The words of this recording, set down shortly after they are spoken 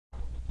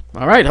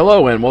All right,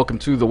 hello, and welcome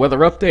to the weather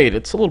update.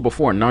 It's a little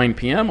before 9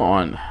 p.m.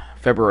 on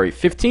February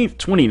 15th,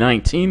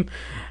 2019,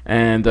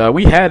 and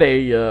we had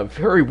a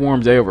very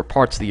warm day over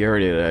parts of the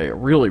area today,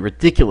 really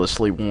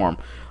ridiculously warm.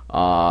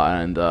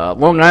 And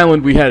Long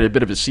Island, we had a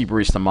bit of a sea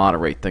breeze to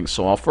moderate things,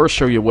 so I'll first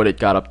show you what it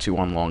got up to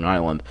on Long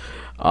Island.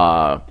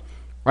 Uh,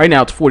 right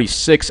now, it's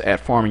 46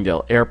 at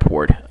Farmingdale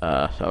Airport,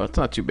 so it's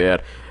not too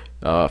bad.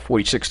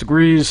 46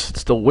 degrees,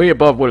 it's still way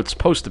above what it's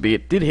supposed to be.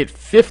 It did hit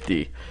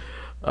 50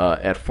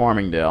 at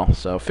Farmingdale.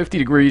 So 50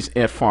 degrees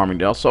at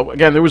Farmingdale. So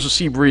again, there was a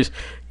sea breeze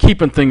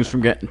keeping things from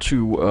getting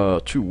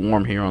too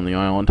warm here on the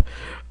island.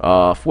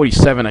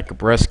 47 at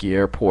Gabreski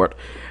Airport,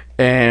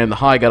 and the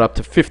high got up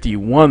to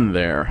 51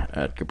 there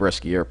at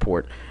Gabreski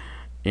Airport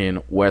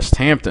in West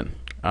Hampton.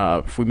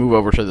 If we move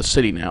over to the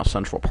city now,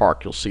 Central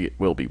Park, you'll see it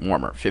will be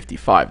warmer,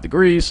 55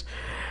 degrees.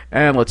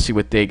 And let's see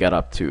what they got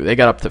up to. They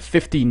got up to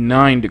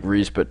 59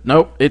 degrees, but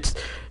nope,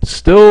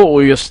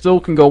 we still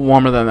can go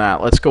warmer than that.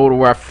 Let's go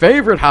to our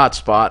favorite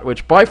hotspot,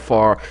 which by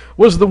far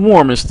was the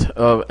warmest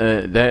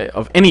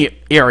of any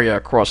area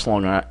across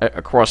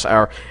across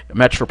our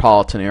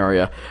metropolitan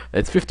area.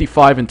 It's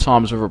 55 in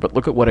Toms River, but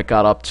look at what it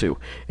got up to.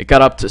 It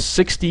got up to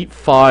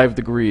 65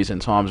 degrees in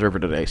Toms River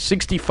today.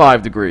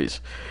 65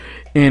 degrees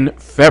in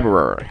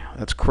February.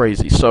 That's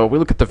crazy. So we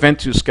look at the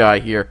Ventus sky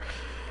here.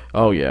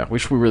 Oh yeah,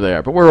 wish we were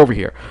there, but we're over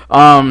here.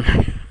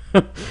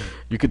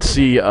 You could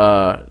see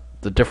the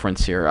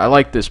difference here. I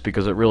like this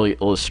because it really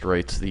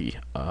illustrates the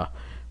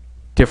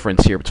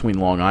difference here between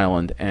Long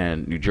Island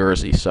and New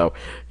Jersey. So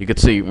you could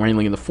see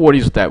mainly in the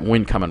 40s with that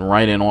wind coming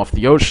right in off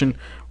the ocean,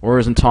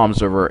 whereas in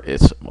Toms River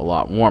it's a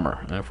lot warmer.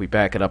 And if we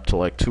back it up to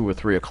like 2 or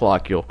 3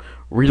 o'clock, you'll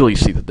really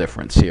see the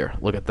difference here.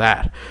 Look at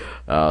that.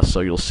 So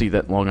you'll see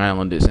that Long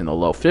Island is in the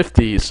low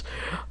 50s,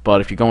 but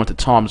if you go into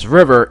Toms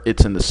River,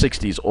 it's in the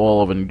 60s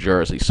all over New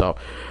Jersey. So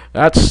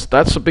that's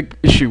a big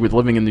issue with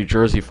living in New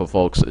Jersey for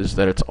folks, is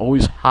that it's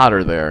always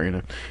hotter there. You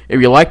know,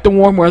 if you like the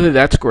warm weather,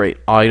 that's great.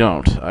 I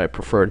don't. I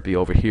prefer to be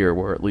over here,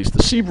 where at least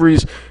the sea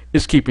breeze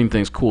is keeping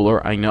things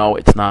cooler. I know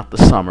it's not the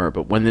summer,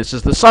 but when this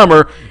is the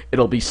summer,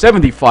 it'll be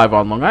 75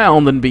 on Long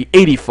Island and be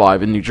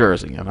 85 in New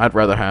Jersey, and I'd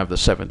rather have the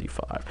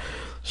 75.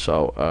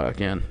 So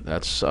again,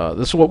 this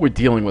is what we're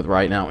dealing with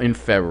right now in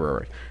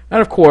February,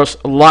 and of course,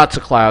 lots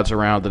of clouds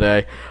around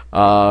today.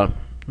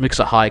 Mix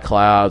of high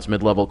clouds,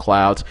 mid-level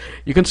clouds.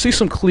 You can see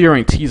some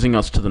clearing teasing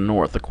us to the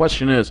north. The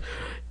question is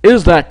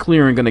that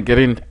clearing going to get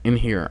in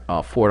here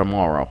for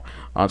tomorrow?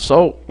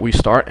 So we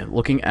start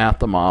looking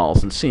at the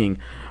models and seeing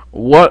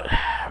what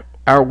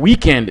our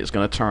weekend is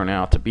going to turn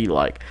out to be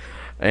like.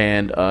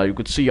 And you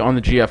could see on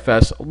the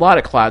GFS a lot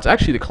of clouds.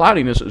 Actually, the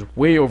cloudiness is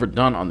way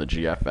overdone on the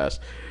GFS.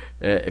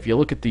 If you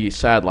look at the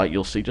satellite,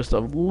 you'll see just a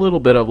little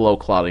bit of low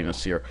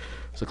cloudiness here.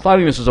 So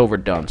cloudiness is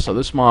overdone, so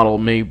this model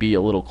may be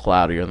a little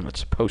cloudier than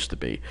it's supposed to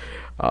be.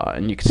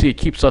 And you can see it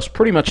keeps us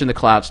pretty much in the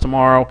clouds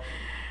tomorrow.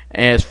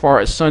 As far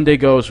as Sunday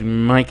goes, we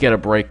might get a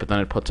break, but then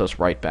it puts us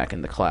right back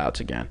in the clouds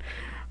again.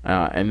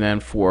 And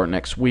then for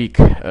next week,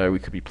 we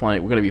could be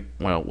playing.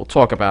 We'll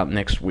talk about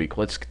next week.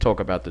 Let's talk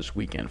about this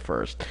weekend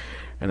first,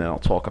 and then I'll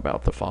talk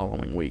about the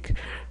following week,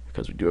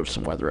 because we do have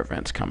some weather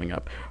events coming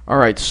up. All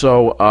right,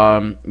 so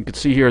you can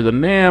see here the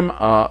NAM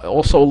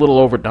also a little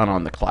overdone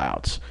on the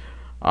clouds.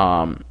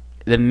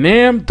 The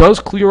NAM does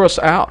clear us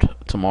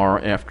out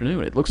tomorrow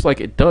afternoon. It looks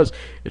like it does.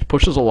 It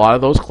pushes a lot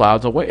of those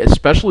clouds away,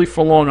 especially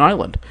for Long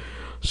Island.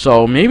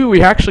 So maybe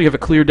we actually have a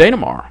clear day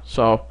tomorrow.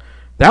 So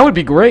that would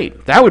be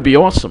great. That would be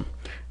awesome.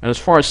 And as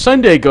far as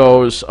Sunday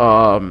goes,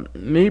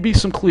 maybe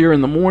some clear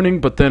in the morning,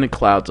 but then it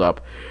clouds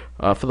up.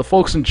 For the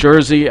folks in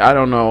Jersey, I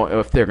don't know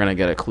if they're going to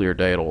get a clear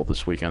day at all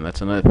this weekend.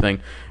 That's another thing.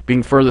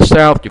 Being further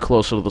south, you're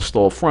closer to the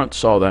stall front,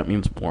 so that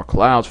means more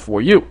clouds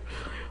for you.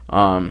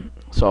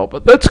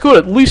 But that's good.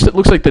 At least it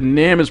looks like the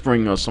NAM is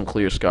bringing us some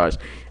clear skies.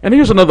 And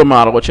here's another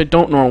model, which I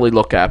don't normally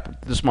look at,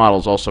 but this model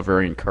is also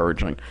very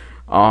encouraging.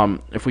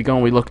 If we go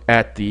and we look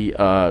at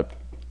the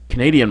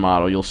Canadian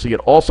model, you'll see it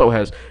also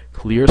has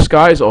clear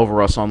skies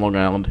over us on Long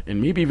Island, and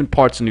maybe even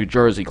parts of New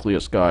Jersey, clear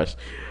skies.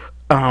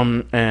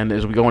 And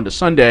as we go into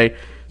Sunday,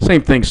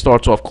 same thing,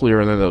 starts off clear,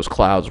 and then those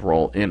clouds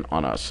roll in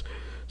on us.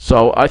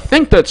 So I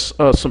think that's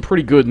some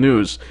pretty good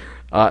news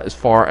as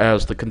far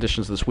as the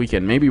conditions this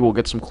weekend. Maybe we'll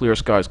get some clear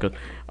skies, because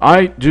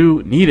I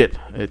do need it.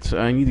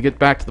 I need to get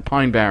back to the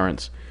Pine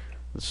Barrens.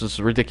 This is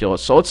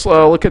ridiculous. So let's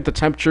look at the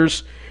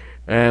temperatures,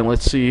 and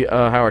let's see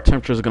how our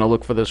temperatures are going to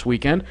look for this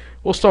weekend.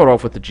 We'll start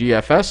off with the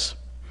GFS,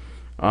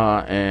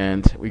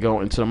 and we go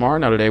into tomorrow.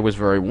 Now, today was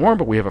very warm,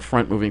 but we have a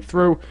front moving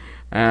through,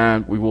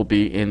 and we will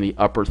be in the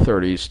upper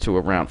 30s to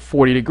around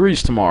 40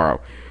 degrees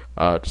tomorrow.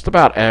 Just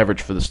about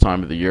average for this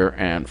time of the year.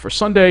 And for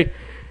Sunday,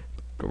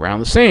 around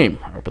the same,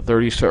 upper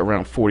 30s to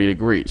around 40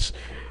 degrees.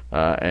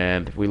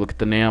 And if we look at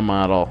the NAM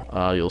model,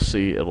 you'll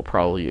see it'll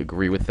probably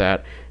agree with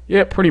that.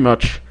 Yeah, pretty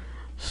much.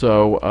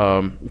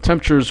 So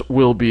temperatures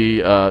will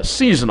be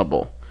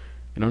seasonable.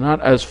 You know,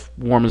 not as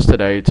warm as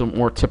today. It's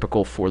more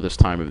typical for this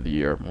time of the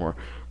year, more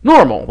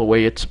normal, the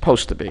way it's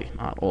supposed to be.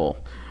 Not all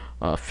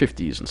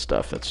 50s and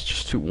stuff. That's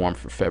just too warm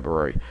for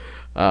February.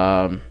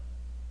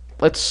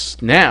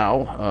 let's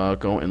now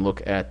go and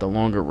look at the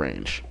longer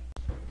range.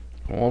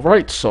 All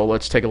right, so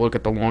let's take a look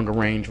at the longer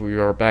range. We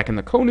are back in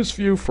the CONUS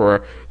view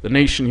for the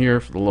nation here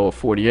for the lower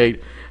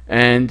 48,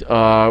 and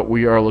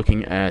we are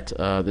looking at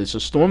there's a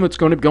storm that's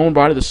going to be going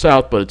by to the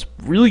south, but it's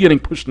really getting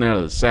pushed out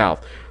of the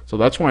south. So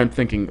that's why I'm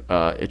thinking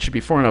it should be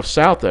far enough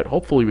south that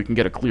hopefully we can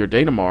get a clear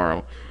day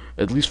tomorrow,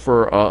 at least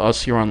for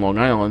us here on Long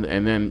Island,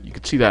 and then you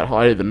can see that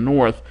high to the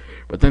north,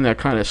 but then that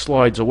kind of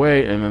slides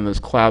away, and then there's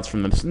clouds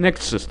from this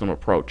next system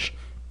approach.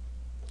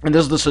 And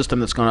this is the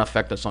system that's going to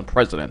affect us on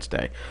President's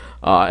Day.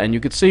 And you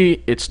can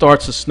see it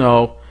starts to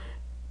snow.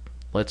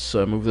 Let's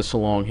move this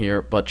along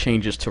here, but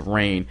changes to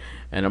rain.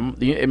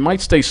 And it might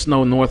stay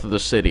snow north of the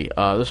city.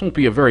 This won't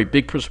be a very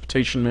big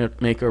precipitation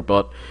maker,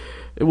 but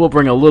it will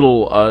bring a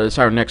little, it's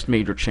our next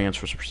major chance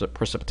for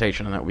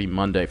precipitation, and that will be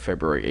Monday,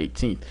 February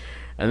 18th.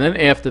 And then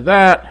after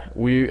that,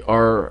 we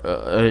are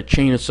a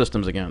chain of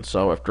systems again.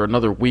 So after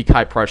another weak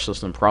high-pressure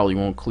system, probably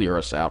won't clear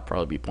us out.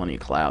 Probably be plenty of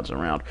clouds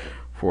around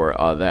for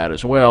that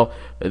as well.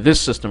 This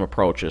system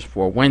approaches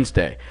for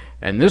Wednesday,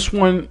 and this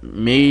one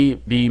may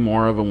be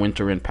more of a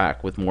winter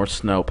impact with more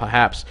snow.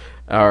 Perhaps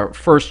our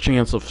first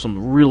chance of some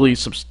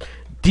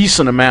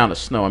decent amount of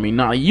snow. I mean,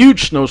 not a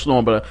huge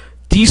snowstorm, but a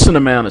decent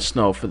amount of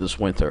snow for this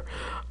winter.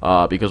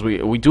 Because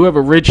we do have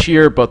a ridge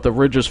here, but the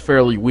ridge is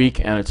fairly weak,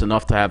 and it's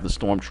enough to have the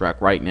storm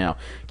track right now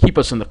keep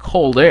us in the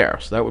cold air,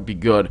 so that would be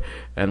good,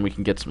 and we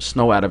can get some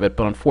snow out of it.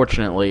 But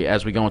unfortunately,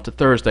 as we go into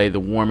Thursday, the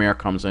warm air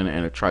comes in,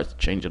 and it tries to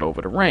change it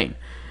over to rain.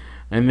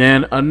 And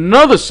then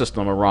another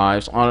system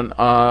arrives on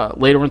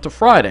later into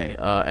Friday,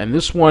 and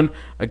this one,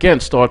 again,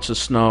 starts as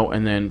snow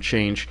and then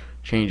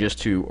changes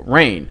to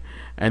rain.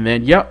 And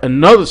then, yet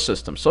another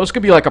system. So it's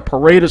going to be like a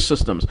parade of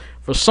systems.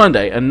 For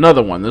Sunday,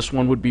 another one. This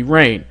one would be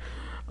rain.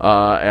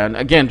 And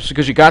again, just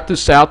because you got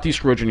this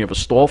southeast ridge and you have a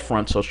stall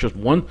front, so it's just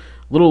one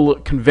little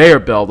conveyor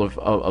belt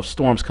of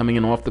storms coming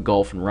in off the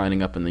Gulf and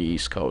riding up in the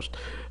East Coast.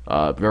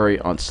 Very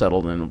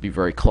unsettled, and it'll be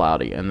very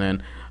cloudy. And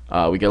then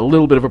we get a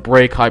little bit of a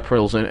break, high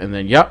prills in, and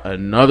then, yep,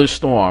 another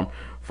storm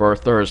for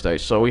Thursday.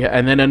 So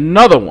and then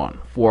another one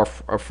for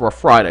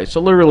Friday. So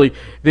literally,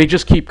 they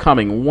just keep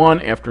coming one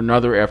after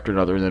another after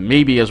another. And then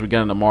maybe as we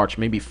get into March,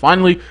 maybe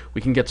finally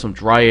we can get some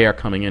dry air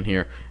coming in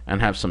here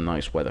and have some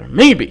nice weather.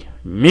 Maybe.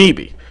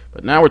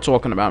 But now we're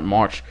talking about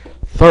March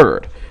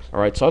 3rd. All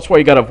right, so that's why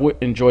you got to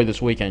enjoy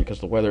this weekend, because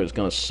the weather is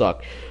going to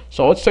suck.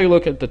 So let's take a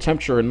look at the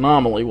temperature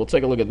anomaly. We'll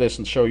take a look at this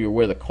and show you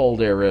where the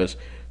cold air is.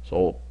 So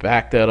we'll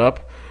back that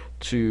up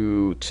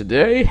to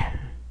today.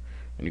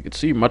 And you can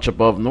see much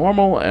above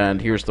normal,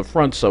 and here's the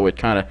front, so it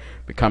kind of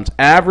becomes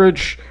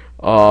average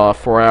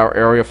for our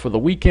area for the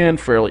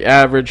weekend, fairly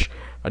average.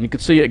 And you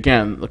can see,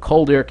 again, the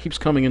cold air keeps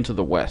coming into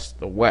the west.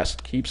 The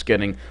west keeps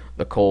getting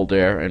the cold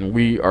air, and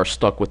we are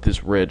stuck with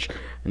this ridge.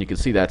 And you can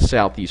see that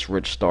southeast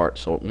ridge start.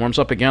 So it warms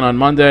up again on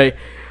Monday,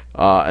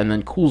 and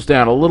then cools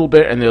down a little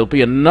bit, and there'll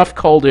be enough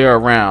cold air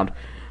around.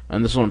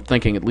 And this is what I'm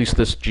thinking, at least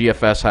this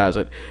GFS has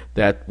it,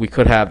 that we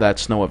could have that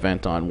snow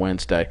event on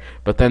Wednesday.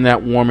 But then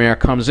that warm air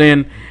comes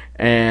in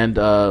and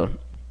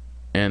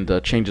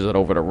changes it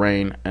over to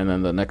rain. And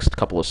then the next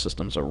couple of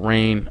systems are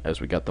rain as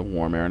we got the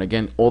warm air. And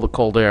again, all the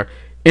cold air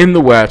in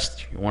the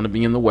west. You want to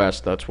be in the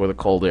west. That's where the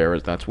cold air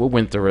is. That's where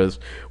winter is.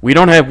 We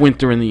don't have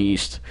winter in the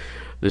east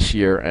this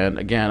year. And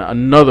again,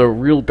 another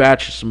real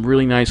batch of some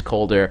really nice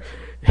cold air.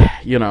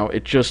 You know,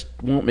 it just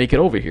won't make it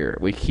over here.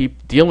 We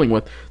keep dealing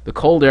with the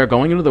cold air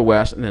going into the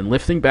west and then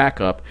lifting back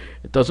up.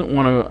 It doesn't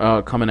want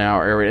to come in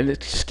our area, and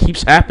it just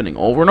keeps happening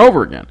over and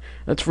over again.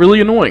 That's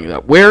really annoying.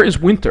 Where is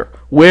winter?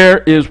 Where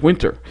is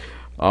winter?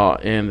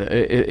 And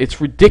it's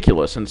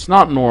ridiculous, and it's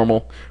not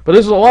normal. But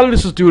a lot of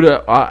this is due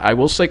to, I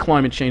will say,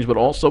 climate change, but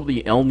also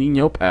the El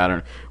Nino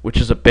pattern, which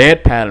is a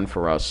bad pattern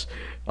for us.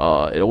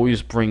 It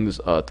always brings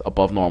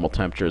above normal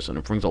temperatures, and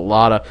it brings a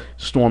lot of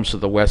storms to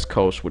the west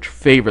coast, which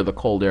favor the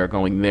cold air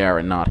going there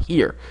and not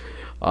here.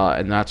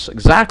 And that's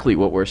exactly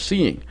what we're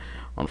seeing,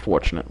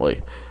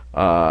 unfortunately.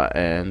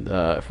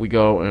 If we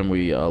go and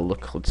we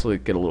look, let's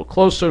get a little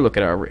closer, look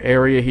at our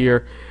area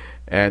here,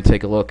 and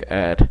take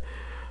a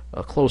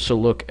closer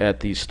look at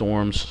these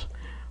storms.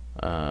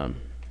 You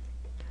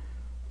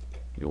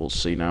will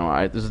see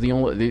now. This is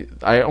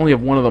I only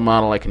have one other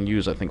model I can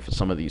use, I think, for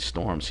some of these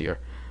storms here.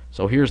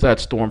 So here's that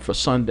storm for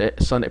Sunday.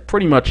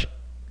 Pretty much,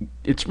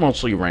 it's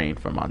mostly rain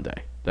for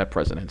Monday, that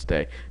President's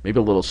Day. Maybe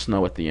a little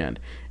snow at the end.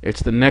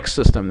 It's the next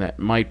system that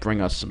might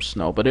bring us some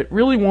snow, but it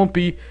really won't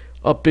be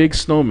a big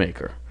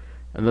snowmaker.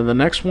 And then the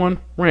next one,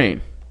 rain.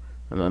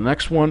 And the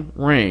next one,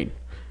 rain.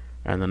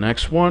 And the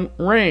next one,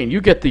 rain. You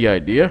get the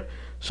idea.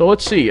 So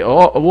let's see. Of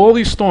all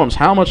these storms,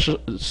 how much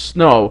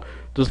snow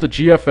does the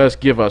GFS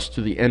give us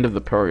to the end of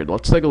the period?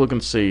 Let's take a look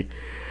and see.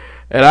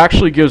 It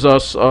actually gives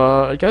us,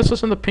 I guess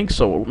it's in the pink,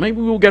 so maybe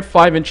we'll get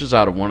 5 inches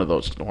out of one of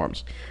those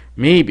storms.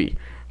 Maybe.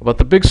 But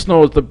the big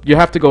snow, you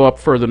have to go up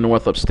further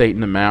north upstate in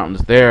the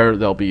mountains.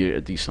 There'll be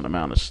a decent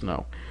amount of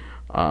snow.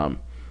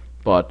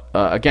 But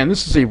again,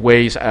 this is a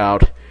ways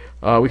out.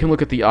 We can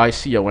look at the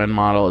ICON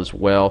model as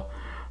well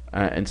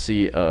and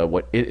see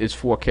what it is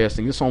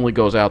forecasting. This only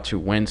goes out to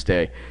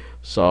Wednesday,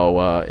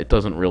 so it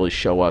doesn't really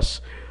show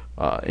us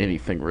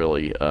anything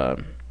really.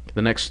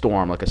 The next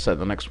storm, like I said,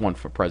 the next one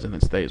for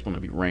President's Day is going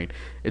to be rain.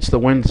 It's the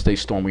Wednesday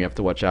storm we have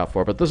to watch out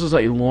for. But this is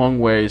a long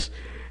ways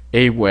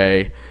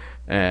away.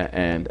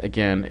 And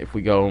again, if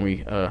we go and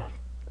we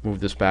move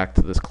this back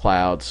to this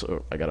clouds,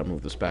 or I got to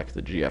move this back to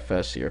the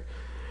GFS here.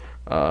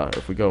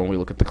 If we go and we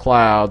look at the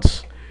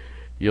clouds,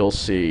 you'll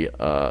see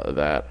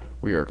that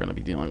we are going to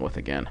be dealing with,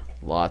 again,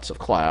 lots of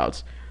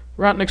clouds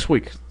throughout next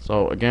week.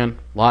 So again,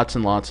 lots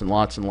and lots and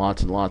lots and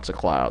lots and lots of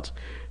clouds.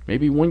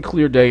 Maybe one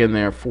clear day in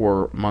there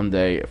for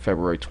Monday,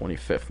 February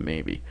 25th,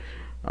 maybe.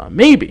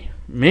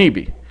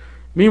 Maybe.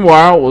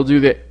 Meanwhile, we'll do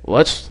the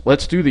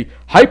let's do the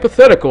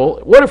hypothetical.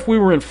 What if we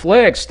were in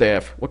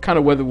Flagstaff? What kind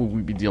of weather would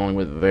we be dealing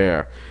with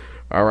there?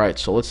 All right,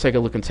 so let's take a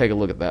look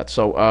at that.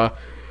 So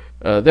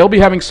they'll be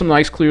having some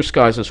nice clear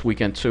skies this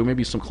weekend too.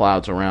 Maybe some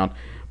clouds around,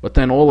 but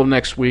then all of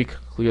next week,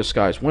 clear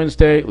skies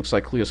Wednesday. Looks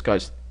like clear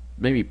skies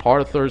maybe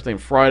part of Thursday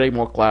and Friday,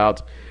 more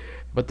clouds,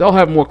 but they'll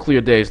have more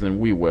clear days than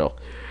we will.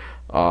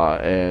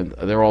 And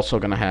they're also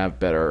going to have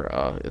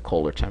better,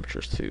 colder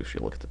temperatures too. If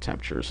you look at the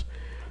temperatures,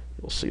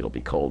 you'll see it'll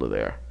be colder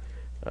there.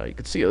 You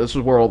can see this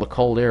is where all the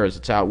cold air is.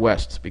 It's out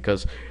west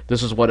because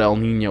this is what El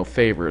Nino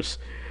favors.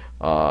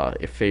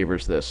 It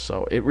favors this,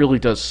 so it really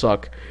does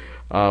suck.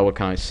 What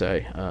can I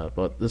say?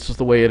 But this is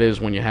the way it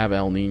is when you have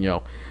El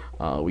Nino.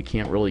 We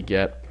can't really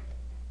get.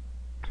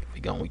 If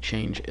we go and we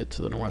change it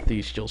to the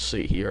northeast, you'll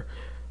see here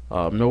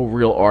no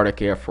real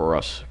Arctic air for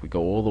us. If we go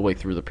all the way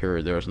through the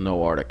period, there's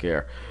no Arctic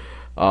air.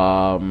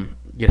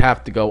 You'd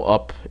have to go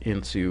up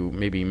into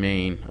maybe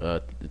Maine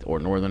or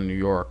northern New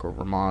York or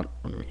Vermont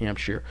or New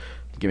Hampshire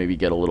to maybe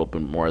get a little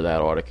bit more of that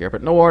Arctic air,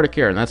 but no Arctic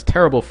air, and that's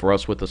terrible for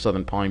us with the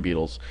southern pine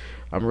beetles.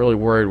 I'm really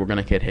worried we're going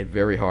to get hit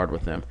very hard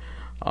with them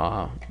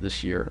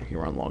this year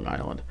here on Long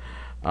Island.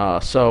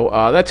 So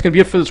that's going to be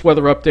it for this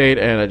weather update,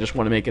 and I just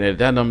want to make an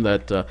addendum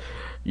that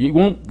you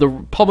won't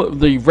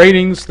the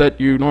ratings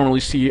that you normally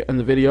see in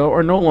the video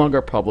are no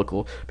longer public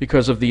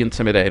because of the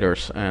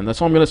intimidators, and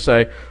that's all I'm going to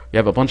say. You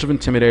have a bunch of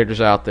intimidators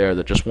out there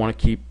that just want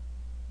to keep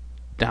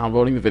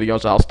downvoting the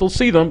videos. I'll still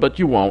see them, but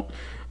you won't.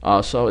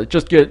 So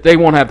they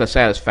won't have the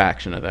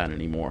satisfaction of that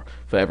anymore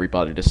for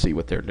everybody to see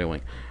what they're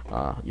doing.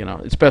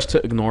 It's best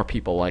to ignore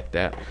people like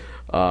that.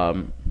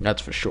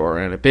 That's for sure.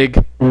 And a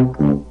big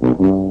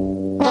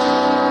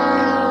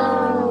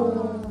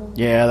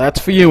yeah, that's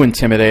for you,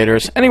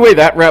 intimidators. Anyway,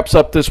 that wraps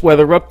up this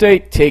weather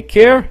update. Take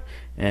care,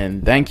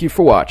 and thank you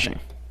for watching.